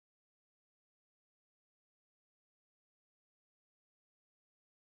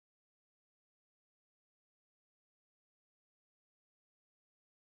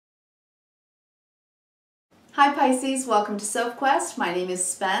Hi Pisces, welcome to Sophquest. My name is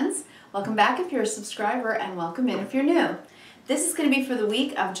Spence. Welcome back if you're a subscriber and welcome in if you're new. This is going to be for the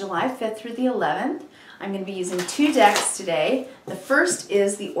week of July 5th through the 11th. I'm going to be using two decks today. The first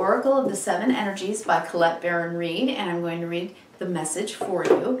is the Oracle of the Seven Energies by Colette Baron Reid, and I'm going to read the message for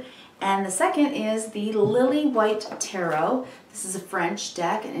you. And the second is the Lily White Tarot. This is a French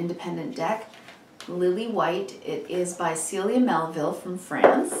deck, an independent deck. Lily White. It is by Celia Melville from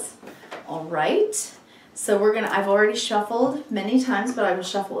France. All right. So I've already shuffled many times, but I will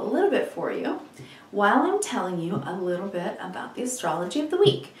shuffle a little bit for you while I'm telling you a little bit about the astrology of the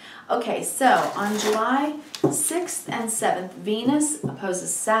week. Okay, so on July 6th and 7th, Venus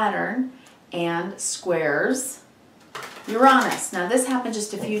opposes Saturn and squares Uranus. Now this happened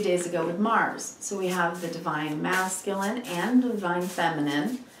just a few days ago with Mars. So we have the divine masculine and divine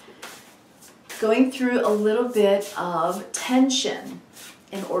feminine going through a little bit of tension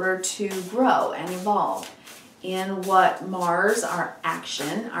in order to grow and evolve in what Mars, our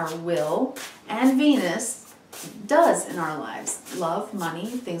action, our will, and Venus does in our lives. Love, money,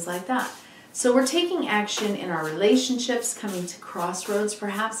 things like that. So we're taking action in our relationships, coming to crossroads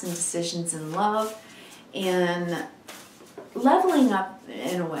perhaps in decisions in love, and leveling up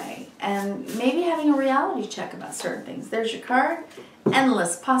in a way, and maybe having a reality check about certain things. There's your card.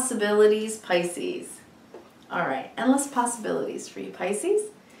 Endless possibilities, Pisces. All right, endless possibilities for you, Pisces.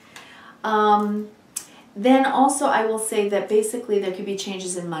 Then also I will say that basically there could be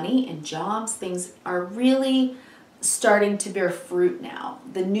changes in money and jobs. Things are really starting to bear fruit now.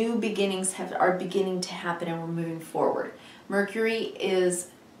 The new beginnings are beginning to happen and we're moving forward. Mercury is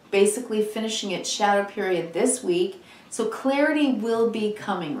basically finishing its shadow period this week. So clarity will be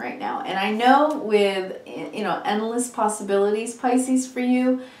coming right now. And I know with, endless possibilities, Pisces, for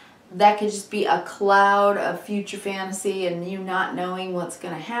you, that could just be a cloud of future fantasy and you not knowing what's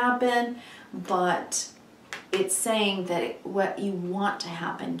going to happen. But it's saying that what you want to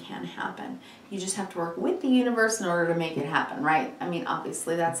happen can happen. You just have to work with the universe in order to make it happen, right? I mean,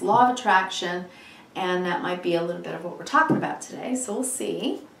 obviously that's law of attraction, and that might be a little bit of what we're talking about today. So we'll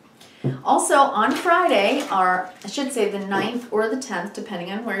see. Also, on Friday, or I should say the 9th or the 10th,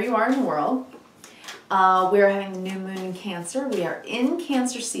 depending on where you are in the world, we're having the new moon in Cancer. We are in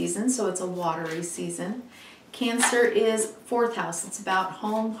Cancer season, so it's a watery season. Cancer is 4th house. It's about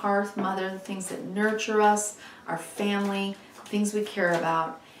home, hearth, mother, the things that nurture us, our family, things we care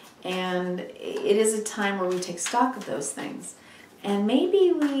about. And it is a time where we take stock of those things. And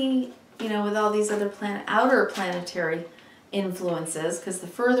maybe we, with all these other outer planetary influences, because the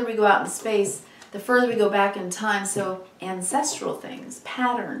further we go out in space, the further we go back in time. So ancestral things,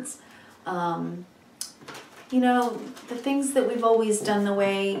 patterns, the things that we've always done the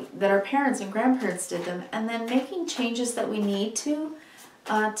way that our parents and grandparents did them, and then making changes that we need to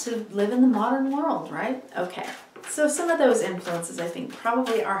live in the modern world, right? Okay, so some of those influences I think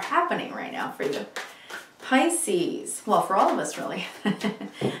probably are happening right now for you. Pisces, well, for all of us really.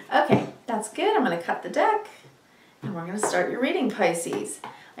 Okay, that's good. I'm going to cut the deck and we're going to start your reading, Pisces.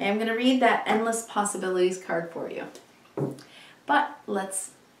 I am going to read that Endless Possibilities card for you. But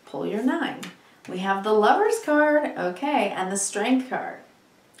let's pull your 9. We have the Lovers card, okay, and the Strength card.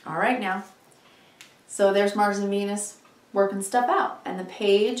 All right now. So there's Mars and Venus working stuff out. And the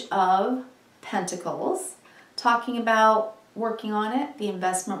Page of Pentacles, talking about working on it, the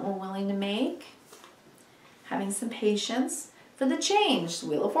investment we're willing to make, having some patience for the change, the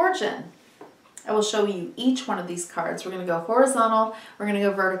Wheel of Fortune. I will show you each one of these cards. We're going to go horizontal, we're going to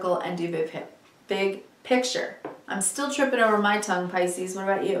go vertical, and do big picture. I'm still tripping over my tongue, Pisces. What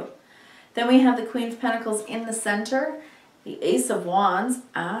about you? Then we have the Queen of Pentacles in the center, the Ace of Wands.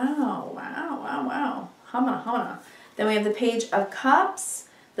 Ow, wow, wow, wow. Humana, humana. Then we have the Page of Cups,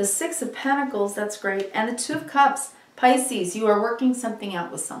 the 6 of Pentacles, that's great, and the 2 of Cups. Pisces, you are working something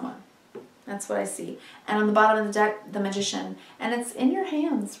out with someone. That's what I see. And on the bottom of the deck, the Magician, and it's in your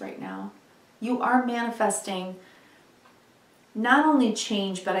hands right now. You are manifesting not only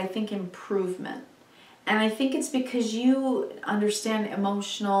change, but I think improvement. And I think it's because you understand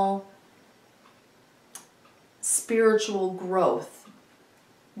emotional, spiritual growth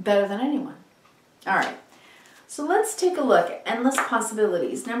better than anyone. All right, so let's take a look at Endless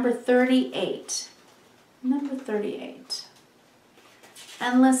Possibilities, number 38. Number 38.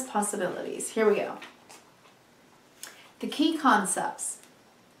 Endless Possibilities. Here we go. The key concepts: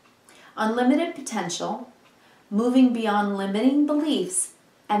 unlimited potential, moving beyond limiting beliefs,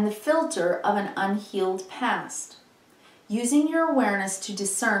 and the filter of an unhealed past. Using your awareness to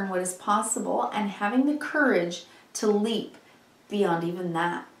discern what is possible and having the courage to leap beyond even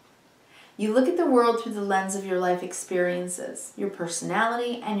that. You look at the world through the lens of your life experiences, your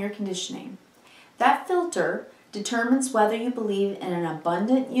personality, and your conditioning. That filter determines whether you believe in an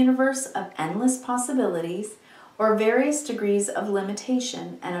abundant universe of endless possibilities or various degrees of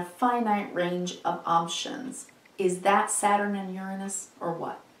limitation and a finite range of options. Is that Saturn and Uranus, or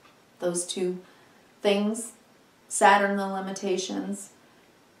what? Those two things? Saturn, the limitations,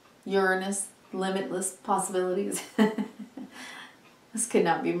 Uranus, limitless possibilities. This could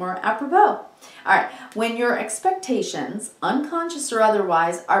not be more apropos. All right, when your expectations, unconscious or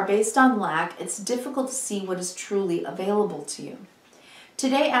otherwise, are based on lack, it's difficult to see what is truly available to you.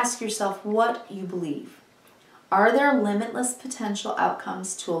 Today, ask yourself what you believe. Are there limitless potential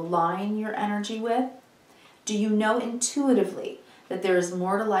outcomes to align your energy with? Do you know intuitively that there is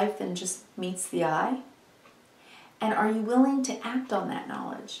more to life than just meets the eye? And are you willing to act on that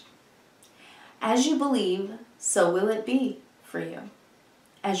knowledge? As you believe, so will it be for you,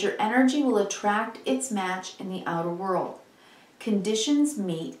 as your energy will attract its match in the outer world. Conditions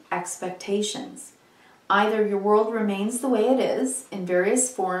meet expectations. Either your world remains the way it is, in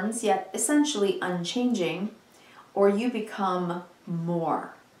various forms, yet essentially unchanging, or you become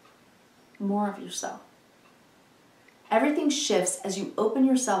more of yourself. Everything shifts as you open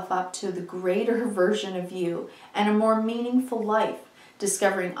yourself up to the greater version of you and a more meaningful life,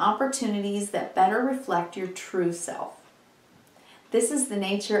 discovering opportunities that better reflect your true self. This is the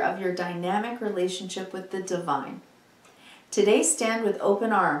nature of your dynamic relationship with the divine. Today, stand with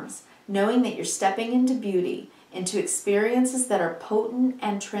open arms, knowing that you're stepping into beauty, into experiences that are potent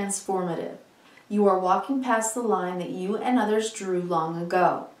and transformative. You are walking past the line that you and others drew long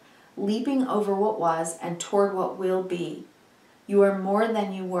ago, leaping over what was and toward what will be. You are more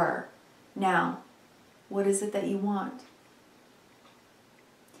than you were. Now, what is it that you want?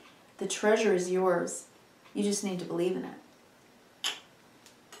 The treasure is yours. You just need to believe in it.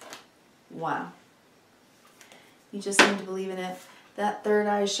 Wow. You just need to believe in it. That third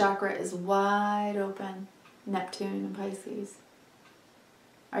eye chakra is wide open. Neptune and Pisces.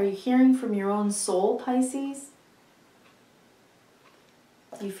 Are you hearing from your own soul, Pisces?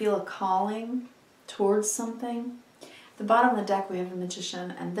 Do you feel a calling towards something? At the bottom of the deck we have the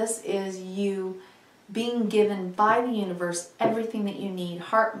Magician, and this is you being given by the universe everything that you need,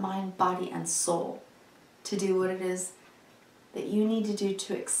 heart, mind, body, and soul, to do what it is that you need to do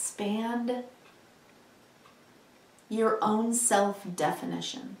to expand your own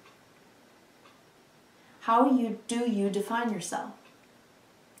self-definition. How do you define yourself?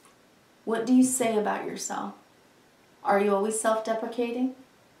 What do you say about yourself? Are you always self-deprecating?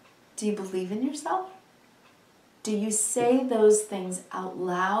 Do you believe in yourself? Do you say those things out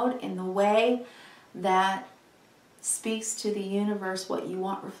loud in the way that speaks to the universe what you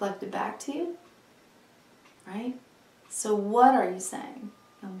want reflected back to you? Right? So what are you saying?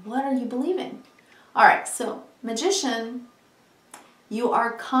 And what are you believing? All right, so Magician, you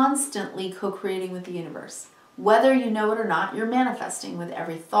are constantly co-creating with the universe. Whether you know it or not, you're manifesting with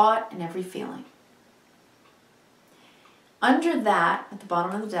every thought and every feeling. Under that, at the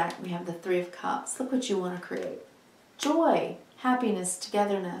bottom of the deck, we have the Three of Cups. Look what you want to create. Joy, happiness,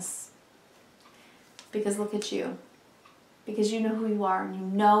 togetherness. Because look at you. Because you know who you are, and you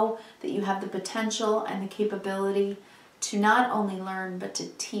know that you have the potential and the capability to not only learn, but to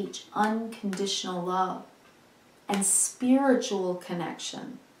teach unconditional love and spiritual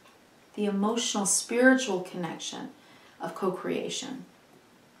connection. The emotional, spiritual connection of co-creation.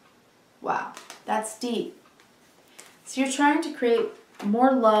 Wow, that's deep. So you're trying to create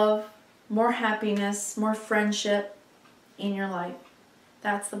more love, more happiness, more friendship in your life.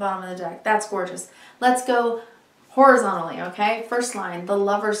 That's the bottom of the deck. That's gorgeous. Let's go horizontally, okay? First line, the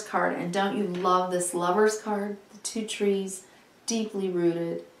Lover's card. And don't you love this Lover's card? The two trees, deeply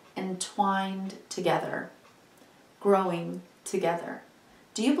rooted, entwined together, growing together.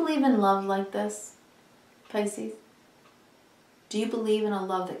 Do you believe in love like this, Pisces? Do you believe in a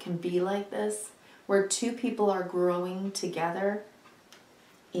love that can be like this, where two people are growing together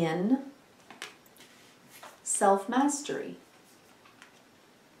in self-mastery?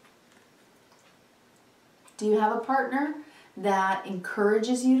 Do you have a partner that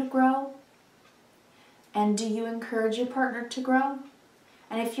encourages you to grow? And do you encourage your partner to grow?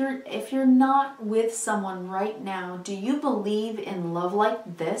 And if you're not with someone right now, do you believe in love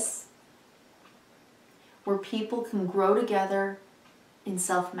like this? Where people can grow together in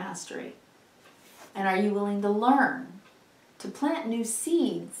self-mastery. And are you willing to learn, to plant new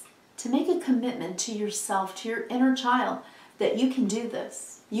seeds, to make a commitment to yourself, to your inner child, that you can do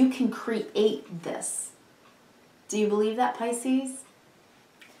this? You can create this. Do you believe that, Pisces?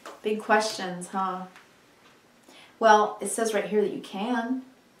 Big questions, huh? Well, it says right here that you can.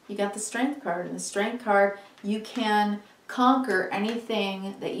 You got the Strength card. And the Strength card, you can conquer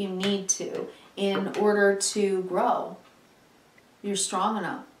anything that you need to in order to grow. You're strong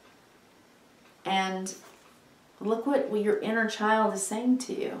enough. And look what your inner child is saying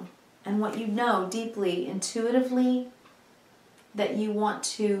to you, and what you know deeply, intuitively, that you want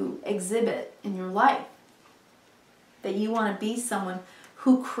to exhibit in your life. That you want to be someone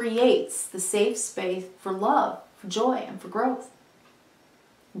who creates the safe space for love, for joy, and for growth.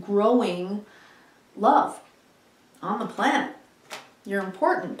 Growing love on the planet. You're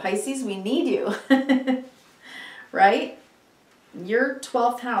important, Pisces. We need you. Right? Your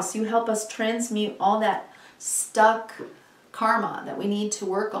 12th house, you help us transmute all that stuck karma that we need to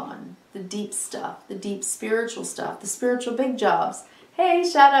work on. The deep stuff, the deep spiritual stuff, the spiritual big jobs. Hey,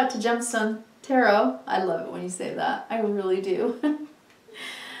 shout out to Gemstone Tarot. I love it when you say that. I really do.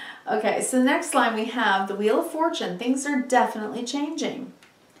 Okay, so the next line we have the Wheel of Fortune. Things are definitely changing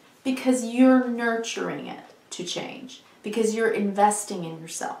because you're nurturing it to change, because you're investing in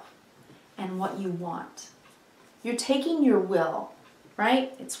yourself and what you want. You're taking your will,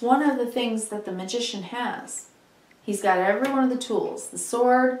 right? It's one of the things that the magician has. He's got every one of the tools, the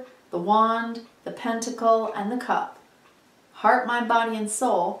sword, the wand, the pentacle, and the cup. Heart, mind, body, and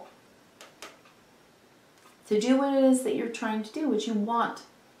soul, to do what it is that you're trying to do, what you want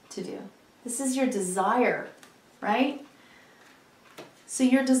to do. This is your desire, right? So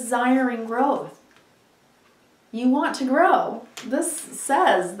you're desiring growth. You want to grow. This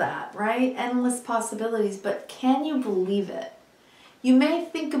says that, right? Endless possibilities, but can you believe it? You may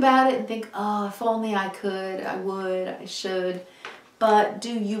think about it and think, oh, if only I could, I would, I should. But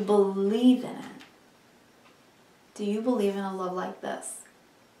do you believe in it? Do you believe in a love like this?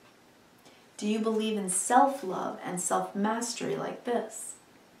 Do you believe in self-love and self-mastery like this?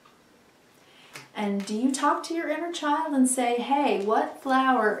 And do you talk to your inner child and say, hey, what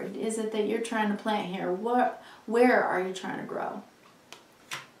flower is it that you're trying to plant here? Where are you trying to grow?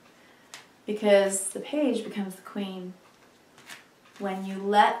 Because the page becomes the queen when you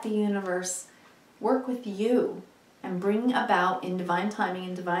let the universe work with you and bring about in divine timing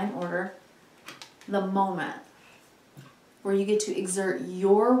and divine order the moment where you get to exert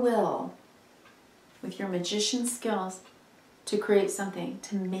your will with your magician skills to create something,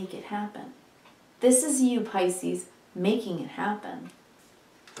 to make it happen. This is you, Pisces, making it happen.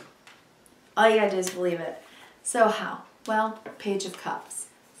 All you gotta do is believe it. So how? Well, Page of Cups.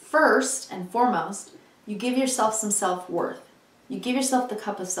 First and foremost, you give yourself some self-worth. You give yourself the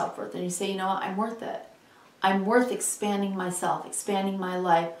cup of self-worth and you say, you know what, I'm worth it. I'm worth expanding myself, expanding my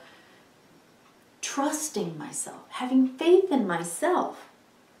life, trusting myself, having faith in myself,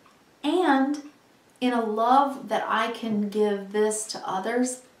 and in a love that I can give this to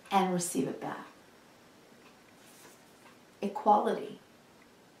others and receive it back. Equality,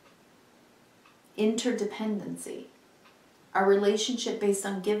 interdependency, a relationship based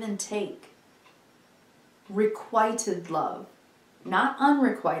on give and take, requited love, not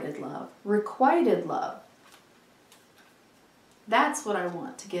unrequited love, requited love. That's what I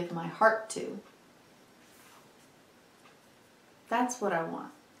want to give my heart to. That's what I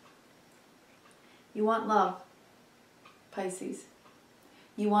want. You want love, Pisces.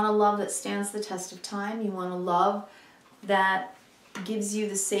 You want a love that stands the test of time. You want a love that gives you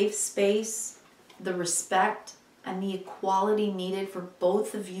the safe space, the respect, and the equality needed for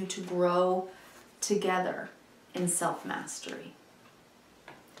both of you to grow together in self-mastery.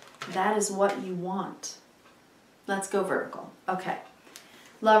 That is what you want. Let's go Virgo. Okay.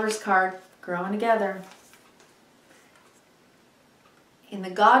 Lover's card, growing together. In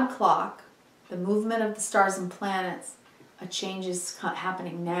the God clock, the movement of the stars and planets, a change is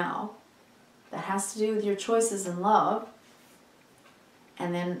happening now that has to do with your choices in love,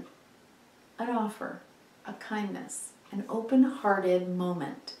 and then an offer, a kindness, an open-hearted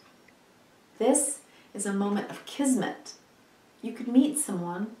moment. This is a moment of kismet. You could meet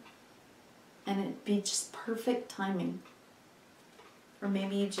someone and it'd be just perfect timing. Or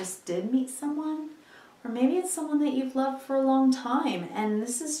maybe you just did meet someone, or maybe it's someone that you've loved for a long time and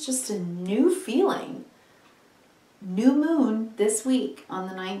this is just a new feeling. New moon this week on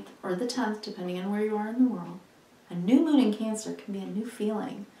the 9th or the 10th, depending on where you are in the world. A new moon in Cancer can be a new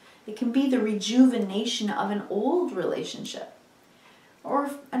feeling. It can be the rejuvenation of an old relationship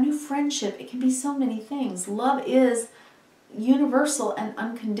or a new friendship. It can be so many things. Love is universal and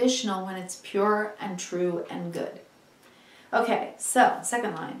unconditional when it's pure and true and good. Okay, so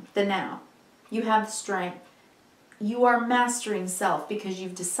second line, the now. You have strength. You are mastering self because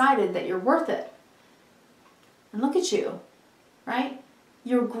you've decided that you're worth it. And look at you, right?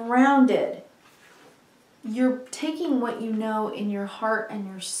 You're grounded. You're taking what you know in your heart and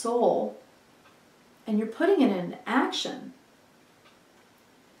your soul and you're putting it into action.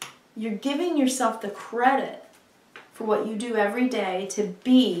 You're giving yourself the credit for what you do every day to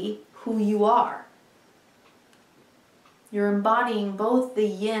be who you are. You're embodying both the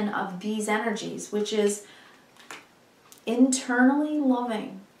yin of these energies, which is internally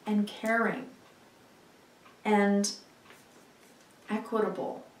loving and caring and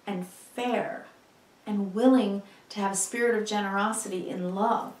equitable and fair and willing to have a spirit of generosity in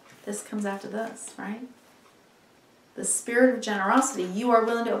love. This comes after this, right? The spirit of generosity. You are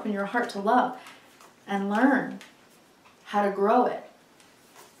willing to open your heart to love and learn how to grow it.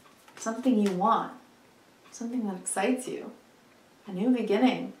 Something you want. Something that excites you. A new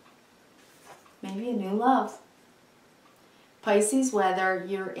beginning. Maybe a new love. Pisces, whether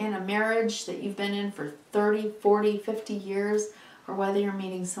you're in a marriage that you've been in for 30, 40, 50 years, or whether you're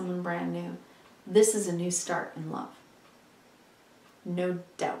meeting someone brand new, this is a new start in love. No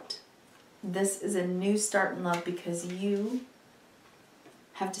doubt. This is a new start in love because you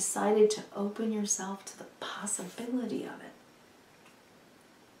have decided to open yourself to the possibility of it.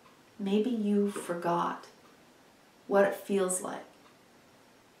 Maybe you forgot what it feels like.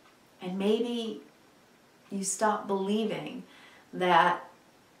 And maybe you stopped believing that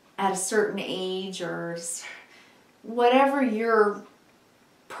at a certain age or whatever your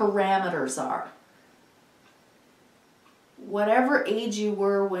parameters are, whatever age you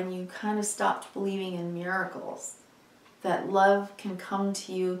were when you kind of stopped believing in miracles, that love can come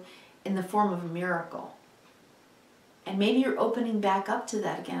to you in the form of a miracle. And maybe you're opening back up to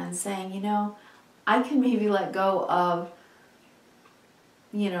that again and saying, you know, I can maybe let go of,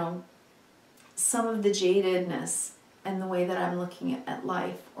 you know, some of the jadedness and the way that I'm looking at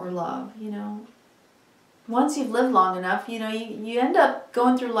life or love, you know. Once you've lived long enough, you know, you end up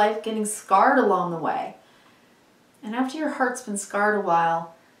going through life getting scarred along the way. And after your heart's been scarred a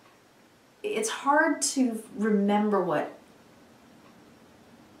while, it's hard to remember what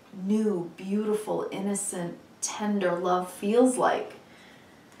new, beautiful, innocent, tender love feels like.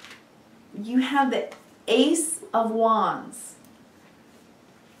 You have the Ace of Wands,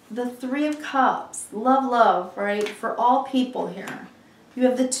 the Three of Cups, love, right, for all people here. You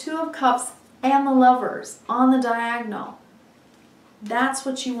have the Two of Cups and the Lovers on the diagonal. That's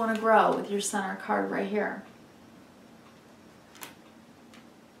what you want to grow with your center card right here.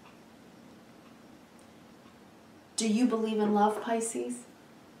 Do you believe in love, Pisces?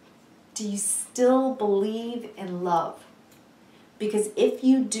 Do you still believe in love? Because if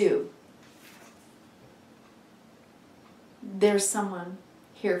you do, there's someone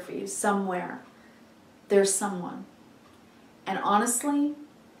here for you, somewhere. There's someone. And honestly,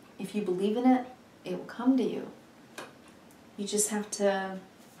 if you believe in it, it will come to you. You just have to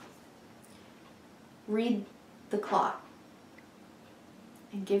read the clock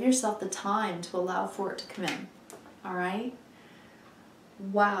and give yourself the time to allow for it to come in. All right?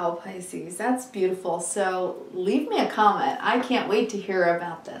 Wow, Pisces, that's beautiful. So leave me a comment. I can't wait to hear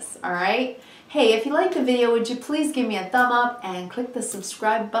about this. All right? Hey, if you liked the video, would you please give me a thumb up and click the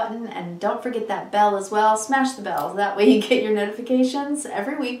subscribe button, and don't forget that bell as well. Smash the bell. That way you get your notifications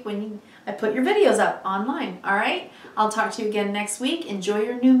every week when I put your videos up online. All right? I'll talk to you again next week. Enjoy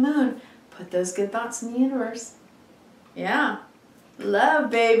your new moon. Put those good thoughts in the universe. Yeah. Love,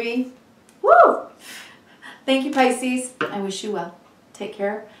 baby. Woo! Thank you, Pisces. I wish you well. Take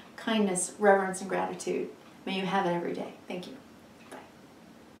care. Kindness, reverence, and gratitude. May you have it every day. Thank you.